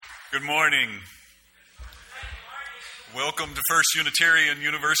Good morning. Welcome to First Unitarian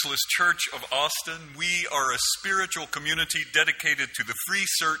Universalist Church of Austin. We are a spiritual community dedicated to the free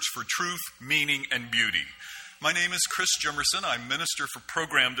search for truth, meaning, and beauty. My name is Chris Jimerson. I'm Minister for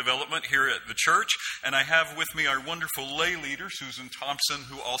Program Development here at the church, and I have with me our wonderful lay leader, Susan Thompson,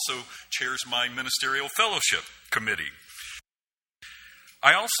 who also chairs my Ministerial Fellowship Committee.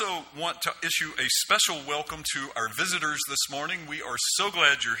 I also want to issue a special welcome to our visitors this morning. We are so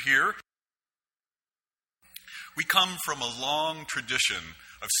glad you're here. We come from a long tradition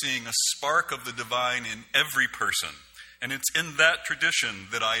of seeing a spark of the divine in every person. And it's in that tradition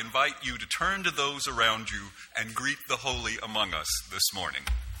that I invite you to turn to those around you and greet the holy among us this morning.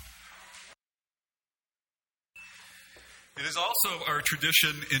 It is also our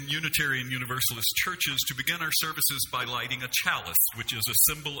tradition in Unitarian Universalist churches to begin our services by lighting a chalice, which is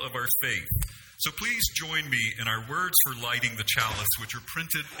a symbol of our faith. So please join me in our words for lighting the chalice, which are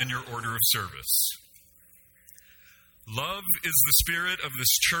printed in your order of service. Love is the spirit of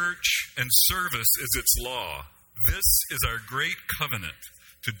this church, and service is its law. This is our great covenant,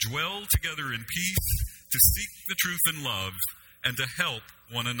 to dwell together in peace, to seek the truth in love, and to help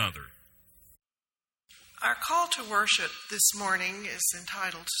one another. Our call to worship this morning is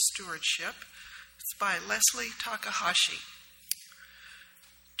entitled Stewardship. It's by Leslie Takahashi.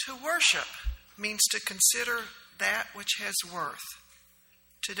 To worship means to consider that which has worth.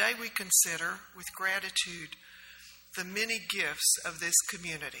 Today we consider with gratitude the many gifts of this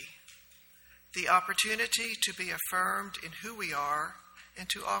community, the opportunity to be affirmed in who we are and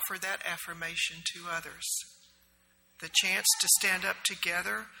to offer that affirmation to others, the chance to stand up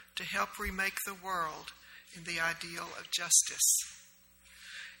together to help remake the world in the ideal of justice,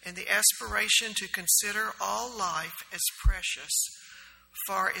 and the aspiration to consider all life as precious,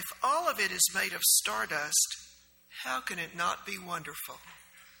 for if all of it is made of stardust, how can it not be wonderful?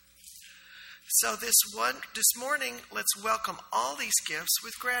 So this morning, let's welcome all these gifts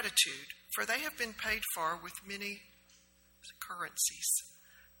with gratitude, for they have been paid for with many currencies.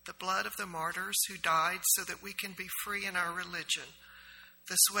 The blood of the martyrs who died so that we can be free in our religion,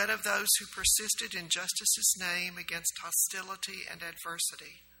 the sweat of those who persisted in justice's name against hostility and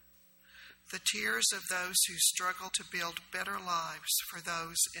adversity, the tears of those who struggle to build better lives for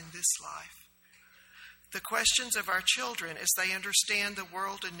those in this life, the questions of our children as they understand the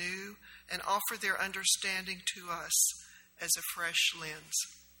world anew and offer their understanding to us as a fresh lens,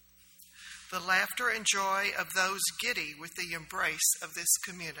 the laughter and joy of those giddy with the embrace of this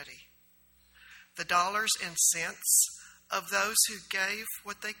community, the dollars and cents of those who gave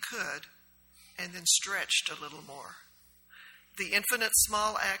what they could and then stretched a little more, the infinite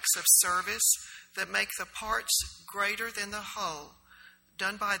small acts of service that make the parts greater than the whole,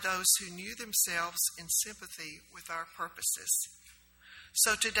 done by those who knew themselves in sympathy with our purposes.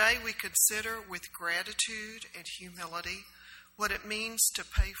 So today we consider with gratitude and humility what it means to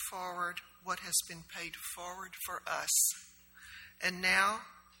pay forward what has been paid forward for us. And now,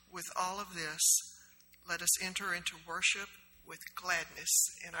 with all of this, let us enter into worship with gladness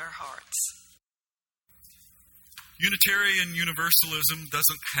in our hearts. Unitarian Universalism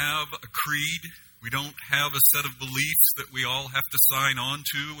doesn't have a creed. We don't have a set of beliefs that we all have to sign on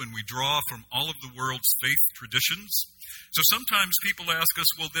to, and we draw from all of the world's faith traditions. So sometimes people ask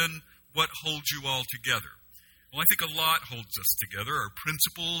us, well then, what holds you all together? Well, I think a lot holds us together, our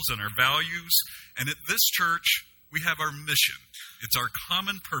principles and our values. And at this church, we have our mission. It's our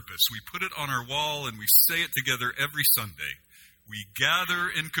common purpose. We put it on our wall and we say it together every Sunday. We gather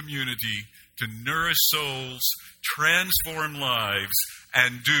in community to nourish souls, transform lives,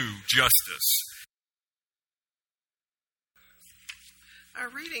 and do justice. Our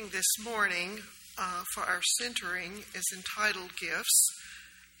reading this morning for our centering is entitled Gifts.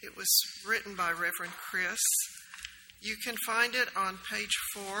 It was written by Reverend Chris. You can find it on page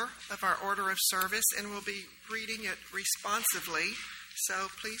 4 of our order of service, and we'll be reading it responsively, so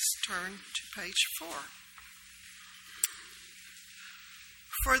please turn to page 4.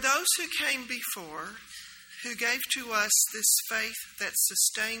 For those who came before, who gave to us this faith that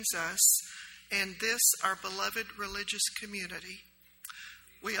sustains us, and this our beloved religious community,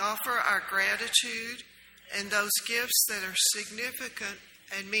 we offer our gratitude and those gifts that are significant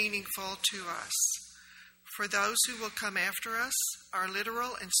and meaningful to us. For those who will come after us, our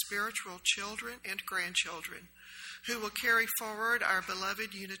literal and spiritual children and grandchildren, who will carry forward our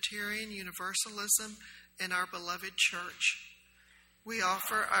beloved Unitarian Universalism and our beloved church. We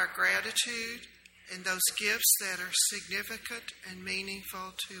offer our gratitude and those gifts that are significant and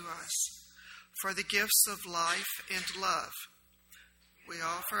meaningful to us. For the gifts of life and love, we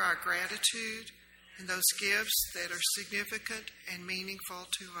offer our gratitude and those gifts that are significant and meaningful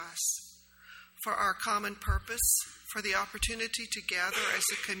to us. For our common purpose, for the opportunity to gather as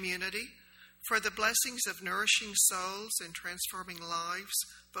a community, for the blessings of nourishing souls and transforming lives,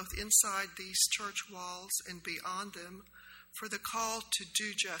 both inside these church walls and beyond them, for the call to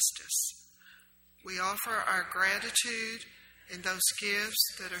do justice. We offer our gratitude in those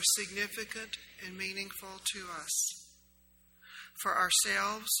gifts that are significant and meaningful to us. For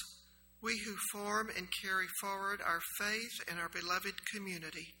ourselves, we who form and carry forward our faith and our beloved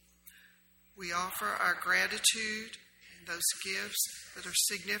community, we offer our gratitude in those gifts that are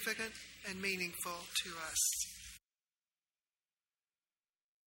significant and meaningful to us.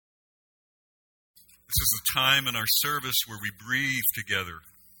 This is a time in our service where we breathe together.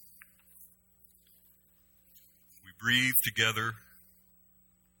 We breathe together.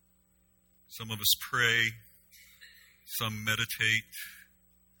 Some of us pray. Some meditate.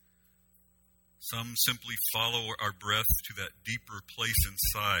 Some simply follow our breath to that deeper place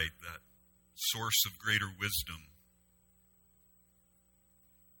inside, that source of greater wisdom.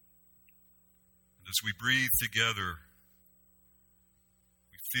 And as we breathe together,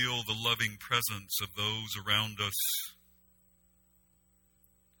 we feel the loving presence of those around us.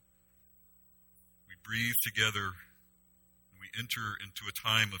 We breathe together, and we enter into a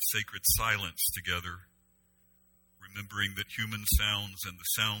time of sacred silence together, remembering that human sounds and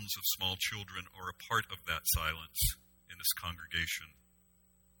the sounds of small children are a part of that silence in this congregation.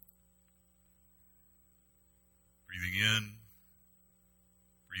 Breathing in,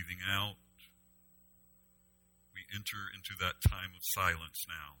 breathing out, we enter into that time of silence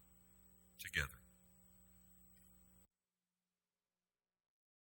now together.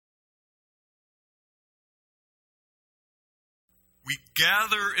 We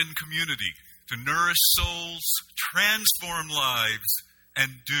gather in community to nourish souls, transform lives,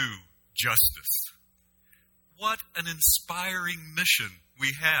 and do justice. What an inspiring mission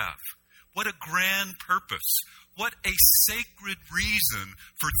we have. What a grand purpose. What a sacred reason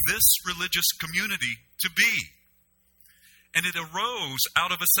for this religious community to be. And it arose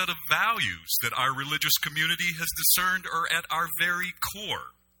out of a set of values that our religious community has discerned are at our very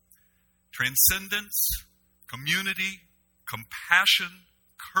core. Transcendence, community, compassion,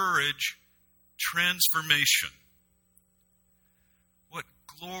 courage, transformation. What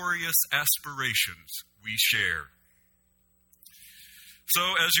glorious aspirations we share. So,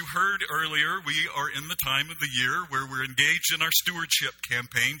 as you heard earlier, we are in the time of the year where we're engaged in our stewardship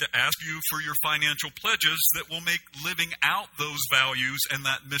campaign to ask you for your financial pledges that will make living out those values and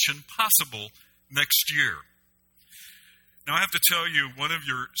that mission possible next year. Now, I have to tell you, one of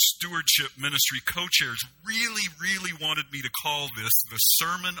your stewardship ministry co-chairs really wanted me to call this the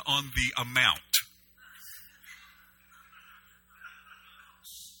Sermon on the Amount.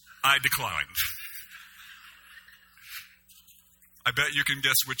 I declined. I bet you can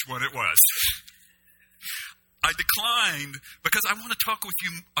guess which one it was. I declined because I want to talk with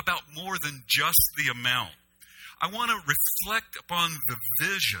you about more than just the amount. I want to reflect upon the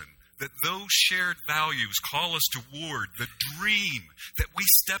vision that those shared values call us toward, the dream that we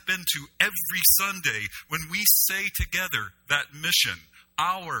step into every Sunday when we say together that mission,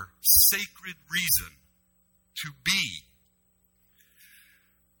 our sacred reason to be.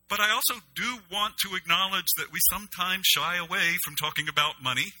 But I also do want to acknowledge that we sometimes shy away from talking about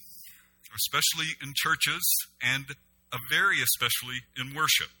money, especially in churches, and very especially in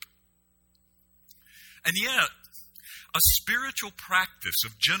worship. And yet, a spiritual practice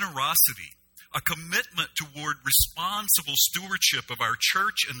of generosity, a commitment toward responsible stewardship of our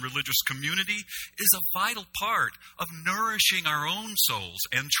church and religious community is a vital part of nourishing our own souls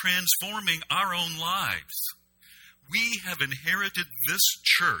and transforming our own lives. We have inherited this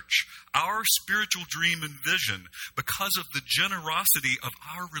church, our spiritual dream and vision, because of the generosity of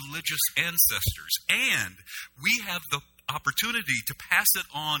our religious ancestors. And we have the opportunity to pass it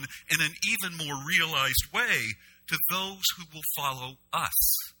on in an even more realized way to those who will follow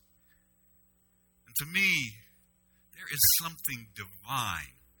us. And to me, there is something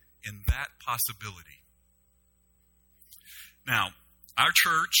divine in that possibility. Now, our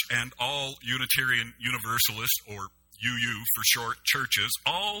church and all Unitarian Universalist, or UU for short, churches,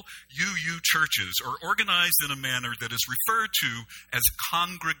 all UU churches are organized in a manner that is referred to as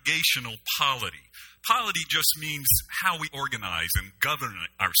congregational polity. Polity just means how we organize and govern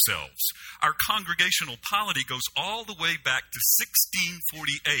ourselves. Our congregational polity goes all the way back to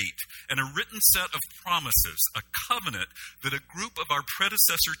 1648 and a written set of promises, a covenant that a group of our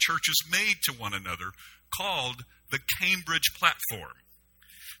predecessor churches made to one another called the Cambridge Platform.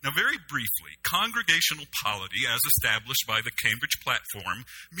 Now, very briefly, congregational polity, as established by the Cambridge Platform,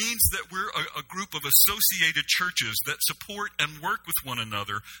 means that we're a group of associated churches that support and work with one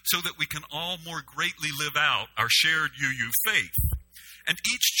another so that we can all more greatly live out our shared UU faith. And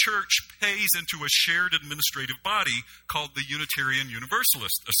each church pays into a shared administrative body called the Unitarian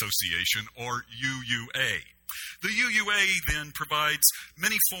Universalist Association, or UUA. The UUA then provides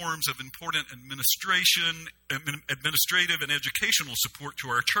many forms of important administrative and educational support to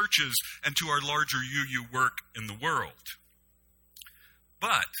our churches and to our larger UU work in the world.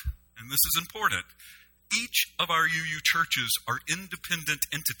 But, and this is important, each of our UU churches are independent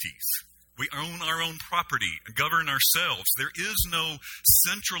entities. We own our own property and govern ourselves. There is no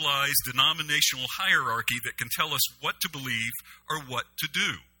centralized denominational hierarchy that can tell us what to believe or what to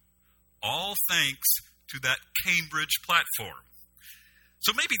do. All thanks to that Cambridge platform.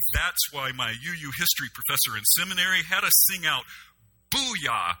 So maybe that's why my UU history professor in seminary had us sing out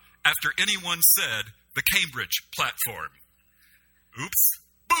 "Booyah" after anyone said the Cambridge platform. Oops,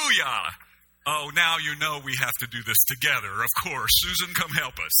 booyah! Oh, now you know we have to do this together, of course. Susan, come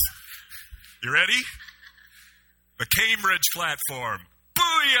help us. You ready? The Cambridge platform.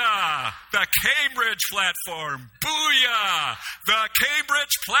 Booyah! The Cambridge platform. Booyah! The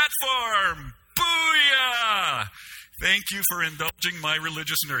Cambridge platform. Booyah! Thank you for indulging my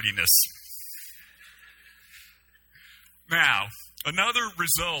religious nerdiness. Now, another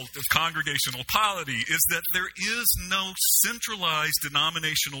result of congregational polity is that there is no centralized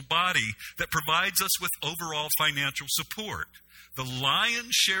denominational body that provides us with overall financial support. The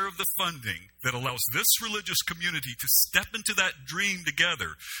lion's share of the funding that allows this religious community to step into that dream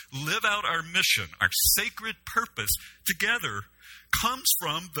together, live out our mission, our sacred purpose together, comes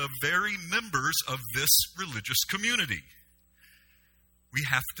from the very members of this religious community. We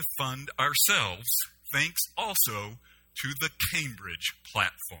have to fund ourselves, thanks also to the Cambridge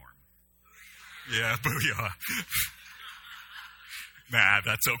platform. Yeah, booyah. Nah,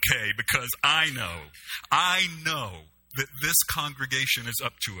 that's okay, because I know that this congregation is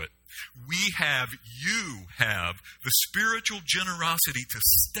up to it. You have the spiritual generosity to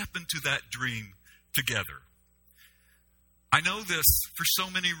step into that dream together. I know this for so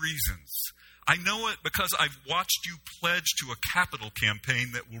many reasons. I know it because I've watched you pledge to a capital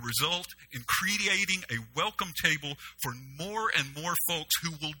campaign that will result in creating a welcome table for more and more folks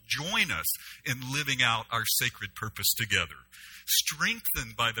who will join us in living out our sacred purpose together.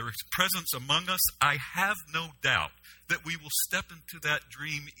 Strengthened by their presence among us, I have no doubt that we will step into that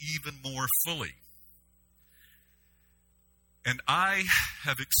dream even more fully. And I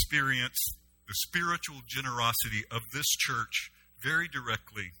have experienced the spiritual generosity of this church very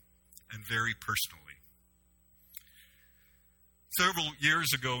directly and very personally. Several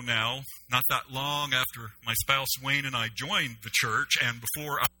years ago now, not that long after my spouse Wayne and I joined the church and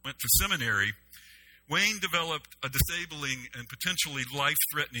before I went to seminary, Wayne developed a disabling and potentially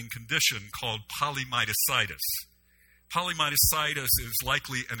life-threatening condition called polymyositis. Polymyositis is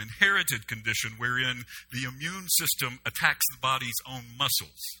likely an inherited condition wherein the immune system attacks the body's own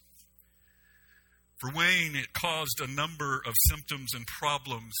muscles. For Wayne, it caused a number of symptoms and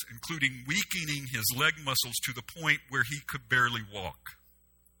problems, including weakening his leg muscles to the point where he could barely walk.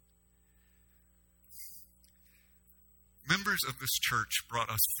 Members of this church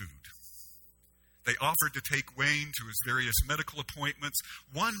brought us food. They offered to take Wayne to his various medical appointments.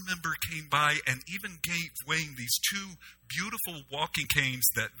 One member came by and even gave Wayne these two beautiful walking canes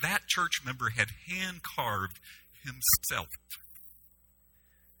that church member had hand-carved himself.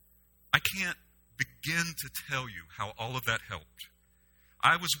 I can't begin to tell you how all of that helped.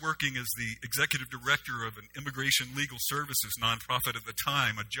 I was working as the executive director of an immigration legal services nonprofit at the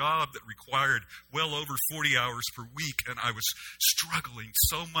time, a job that required well over 40 hours per week, and I was struggling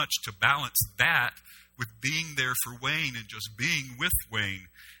so much to balance that with being there for Wayne and just being with Wayne.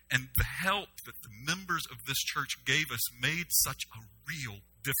 And the help that the members of this church gave us made such a real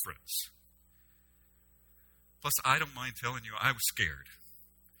difference. Plus, I don't mind telling you, I was scared.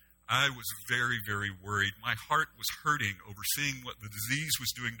 I was very, very worried. My heart was hurting over seeing what the disease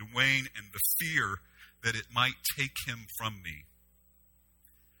was doing to Wayne and the fear that it might take him from me.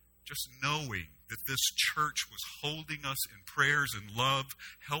 Just knowing that this church was holding us in prayers and love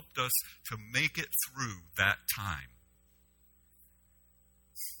helped us to make it through that time.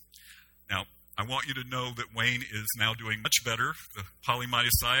 Now, I want you to know that Wayne is now doing much better. The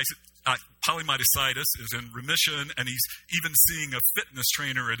polymyositis is in remission, and he's even seeing a fitness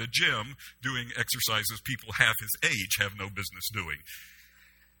trainer at a gym doing exercises people half his age have no business doing.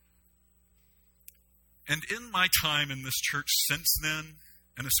 And in my time in this church since then,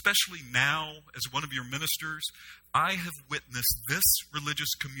 and especially now as one of your ministers, I have witnessed this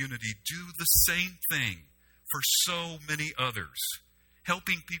religious community do the same thing for so many others,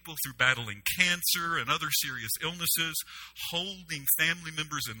 helping people through battling cancer and other serious illnesses, holding family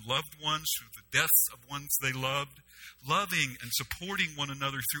members and loved ones through the deaths of ones they loved, loving and supporting one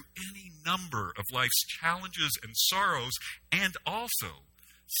another through any number of life's challenges and sorrows, and also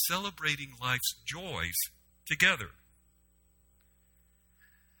celebrating life's joys together.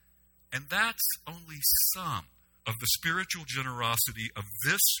 And that's only some of the spiritual generosity of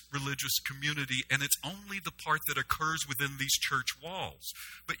this religious community, and it's only the part that occurs within these church walls.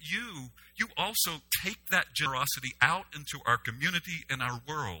 But you also take that generosity out into our community and our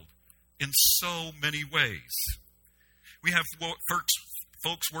world in so many ways. We have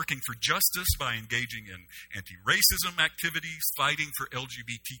folks working for justice by engaging in anti-racism activities, fighting for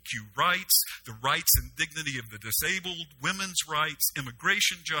LGBTQ rights, the rights and dignity of the disabled, women's rights,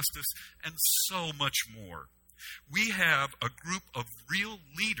 immigration justice, and so much more. We have a group of real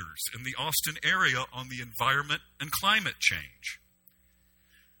leaders in the Austin area on the environment and climate change.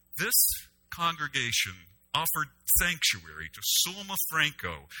 This congregation offered sanctuary to Sulma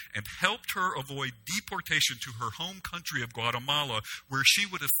Franco and helped her avoid deportation to her home country of Guatemala, where she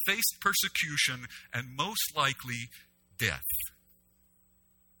would have faced persecution and most likely death.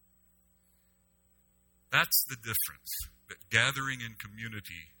 That's the difference that gathering in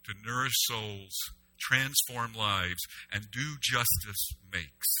community to nourish souls, transform lives, and do justice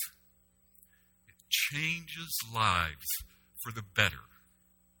makes. It changes lives for the better.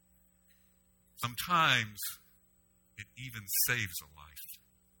 Sometimes it even saves a life.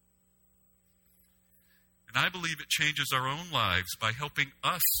 And I believe it changes our own lives by helping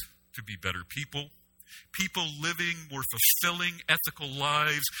us to be better people living more fulfilling, ethical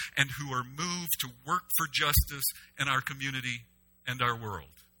lives, and who are moved to work for justice in our community and our world.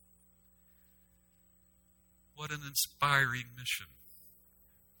 What an inspiring mission.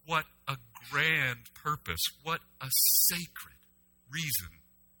 What a grand purpose. What a sacred reason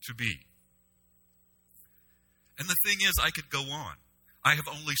to be. And the thing is, I could go on. I have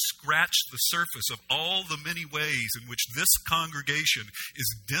only scratched the surface of all the many ways in which this congregation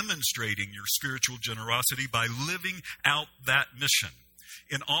is demonstrating your spiritual generosity by living out that mission.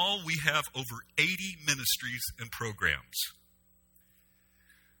 In all, we have over 80 ministries and programs.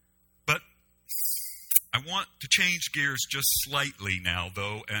 But I want to change gears just slightly now,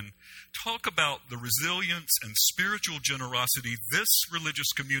 though, and talk about the resilience and spiritual generosity this religious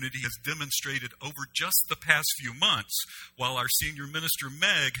community has demonstrated over just the past few months, while our senior minister,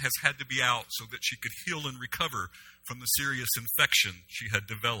 Meg, has had to be out so that she could heal and recover from the serious infection she had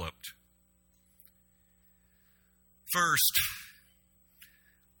developed. First,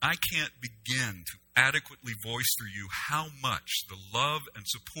 I can't begin to adequately voice for you how much the love and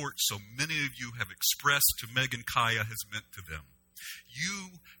support so many of you have expressed to Meg and Kaya has meant to them.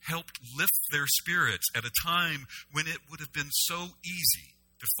 You helped lift their spirits at a time when it would have been so easy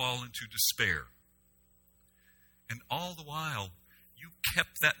to fall into despair. And all the while, you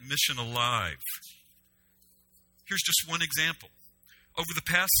kept that mission alive. Here's just one example. Over the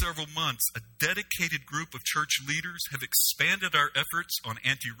past several months, a dedicated group of church leaders have expanded our efforts on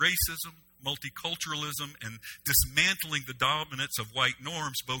anti-racism, multiculturalism, and dismantling the dominance of white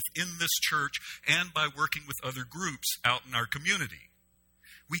norms both in this church and by working with other groups out in our community.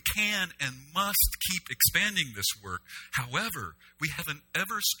 We can and must keep expanding this work. However, we have an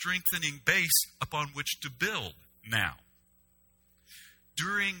ever-strengthening base upon which to build now.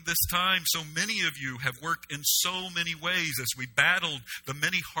 During this time, so many of you have worked in so many ways as we battled the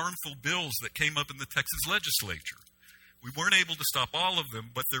many harmful bills that came up in the Texas legislature. We weren't able to stop all of them,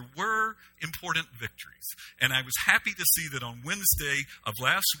 but there were important victories. And I was happy to see that on Wednesday of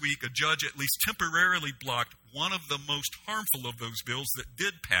last week, a judge at least temporarily blocked one of the most harmful of those bills that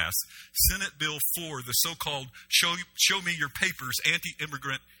did pass, Senate Bill 4, the so-called Show Me Your Papers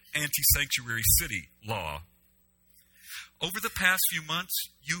anti-immigrant, anti-sanctuary city law. Over the past few months,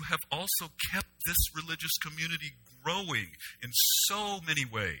 you have also kept this religious community growing in so many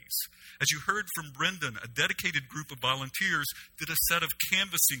ways. As you heard from Brendan, a dedicated group of volunteers did a set of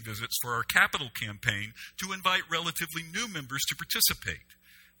canvassing visits for our capital campaign to invite relatively new members to participate.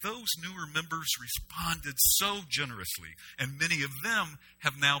 Those newer members responded so generously, and many of them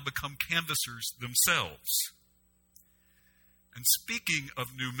have now become canvassers themselves. And speaking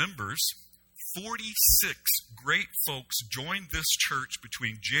of new members, 46 great folks joined this church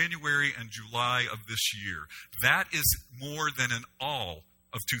between January and July of this year. That is more than in all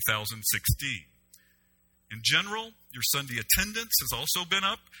of 2016. In general, Your Sunday attendance has also been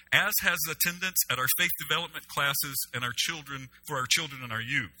up, as has attendance at our faith development classes and for our children and our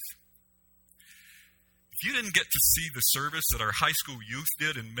youth. If you didn't get to see the service that our high school youth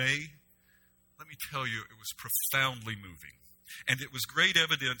did in May, let me tell you, it was profoundly moving. And it was great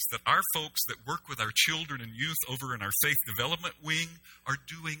evidence that our folks that work with our children and youth over in our faith development wing are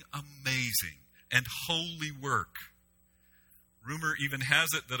doing amazing and holy work. Rumor even has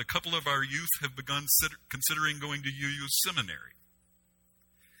it that a couple of our youth have begun considering going to UU seminary.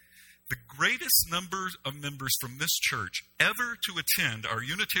 The greatest number of members from this church ever to attend our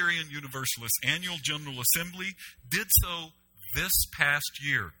Unitarian Universalist Annual General Assembly did so this past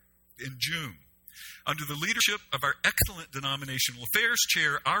year, in June. Under the leadership of our excellent denominational affairs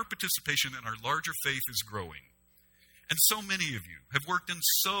chair, our participation in our larger faith is growing. And so many of you have worked in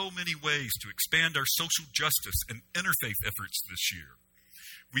so many ways to expand our social justice and interfaith efforts this year.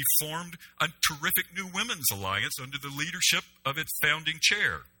 We formed a terrific new women's alliance under the leadership of its founding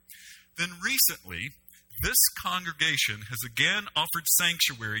chair. Then recently, this congregation has again offered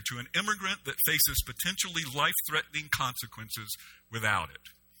sanctuary to an immigrant that faces potentially life-threatening consequences without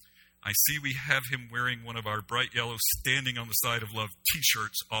it. I see we have him wearing one of our bright yellow Standing on the Side of Love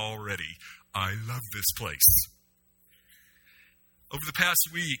t-shirts already. I love this place. Over the past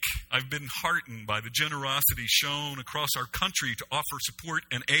week, I've been heartened by the generosity shown across our country to offer support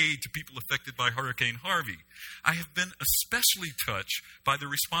and aid to people affected by Hurricane Harvey. I have been especially touched by the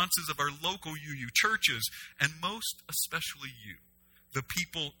responses of our local UU churches, and most especially you, the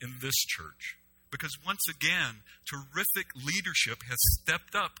people in this church. Because once again, terrific leadership has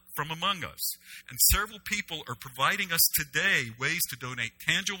stepped up from among us. And several people are providing us today ways to donate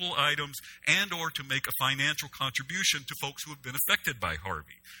tangible items and or to make a financial contribution to folks who have been affected by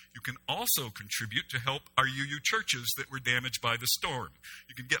Harvey. You can also contribute to help our UU churches that were damaged by the storm.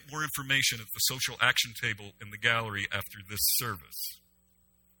 You can get more information at the social action table in the gallery after this service.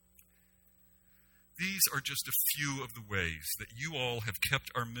 These are just a few of the ways that you all have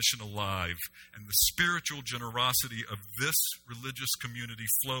kept our mission alive and the spiritual generosity of this religious community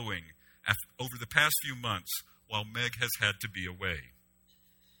flowing over the past few months while Meg has had to be away.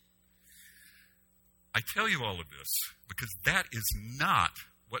 I tell you all of this because that is not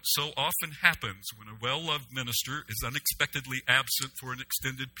what so often happens when a well-loved minister is unexpectedly absent for an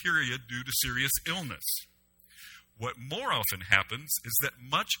extended period due to serious illness. What more often happens is that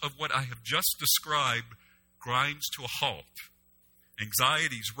much of what I have just described grinds to a halt.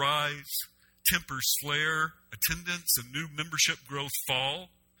 Anxieties rise, tempers flare, attendance and new membership growth fall,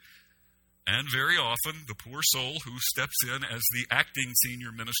 and very often the poor soul who steps in as the acting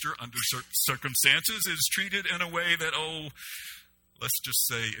senior minister under certain circumstances is treated in a way that, let's just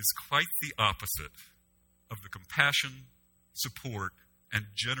say, is quite the opposite of the compassion, support, and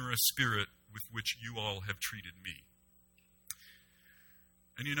generous spirit with which you all have treated me.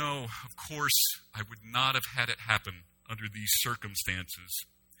 And you know, of course, I would not have had it happen under these circumstances.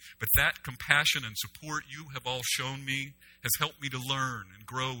 But that compassion and support you have all shown me has helped me to learn and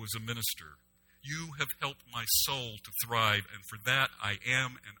grow as a minister. You have helped my soul to thrive, and for that I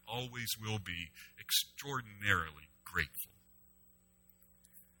am and always will be extraordinarily grateful.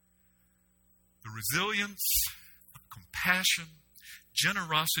 The resilience, compassion,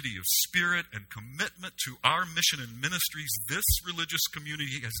 generosity of spirit, and commitment to our mission and ministries this religious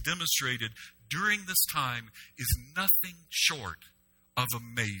community has demonstrated during this time is nothing short of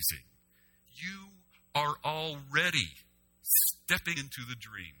amazing. You are already stepping into the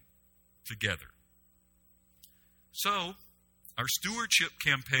dream together. So, our stewardship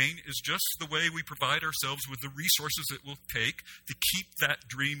campaign is just the way we provide ourselves with the resources it will take to keep that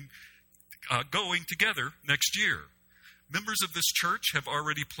dream going together next year. Members of this church have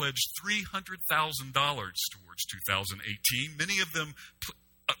already pledged $300,000 towards 2018, many of them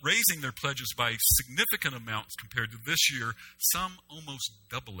raising their pledges by significant amounts compared to this year, some almost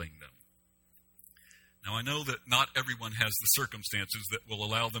doubling them. Now, I know that not everyone has the circumstances that will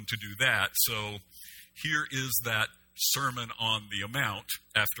allow them to do that, so here is that sermon on the amount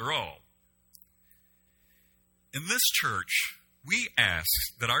after all. In this church, we ask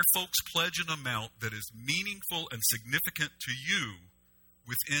that our folks pledge an amount that is meaningful and significant to you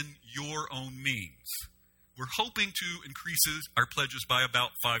within your own means. We're hoping to increase our pledges by about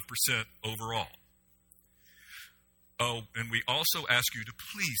 5% overall. Oh, and we also ask you to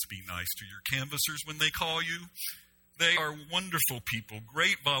please be nice to your canvassers when they call you. They are wonderful people,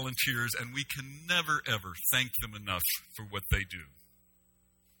 great volunteers, and we can never, ever thank them enough for what they do.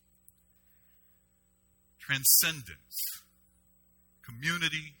 Transcendence,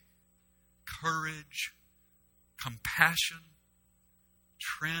 community, courage, compassion,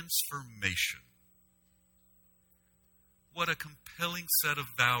 transformation. what a compelling set of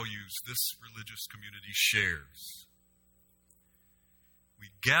values this religious community shares. We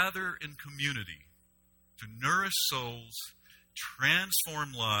gather in community to nourish souls,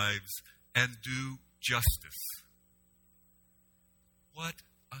 transform lives, and do justice. What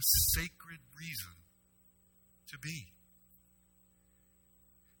a sacred reason to be.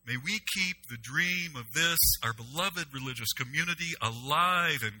 May we keep the dream of this, our beloved religious community,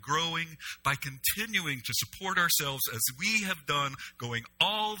 alive and growing by continuing to support ourselves as we have done, going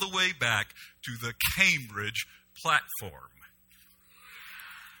all the way back to the Cambridge platform.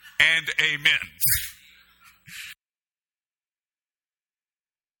 And amen.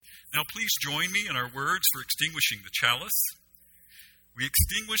 Now please join me in our words for extinguishing the chalice. We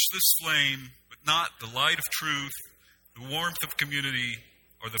extinguish this flame, but not the light of truth, the warmth of community,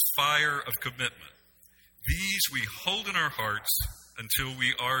 or the fire of commitment. These we hold in our hearts until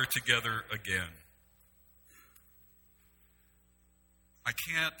we are together again. I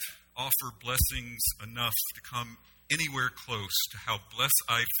can't offer blessings enough to come anywhere close to how blessed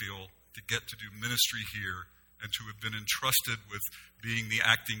I feel to get to do ministry here and to have been entrusted with being the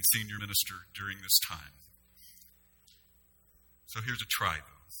acting senior minister during this time. So here's a try,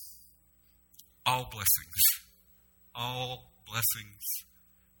 though. All blessings. All blessings.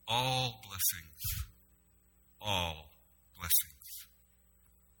 All blessings. All blessings.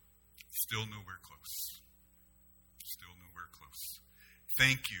 Still nowhere close. Still nowhere close.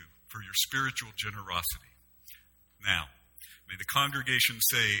 Thank you for your spiritual generosity. Now, may the congregation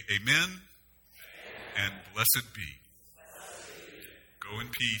say amen, and blessed be. Go in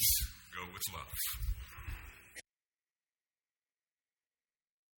peace. Go with love.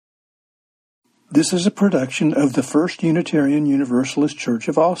 This is a production of the First Unitarian Universalist Church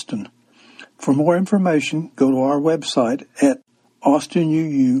of Austin. For more information, go to our website at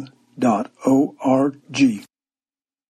austinuu.org.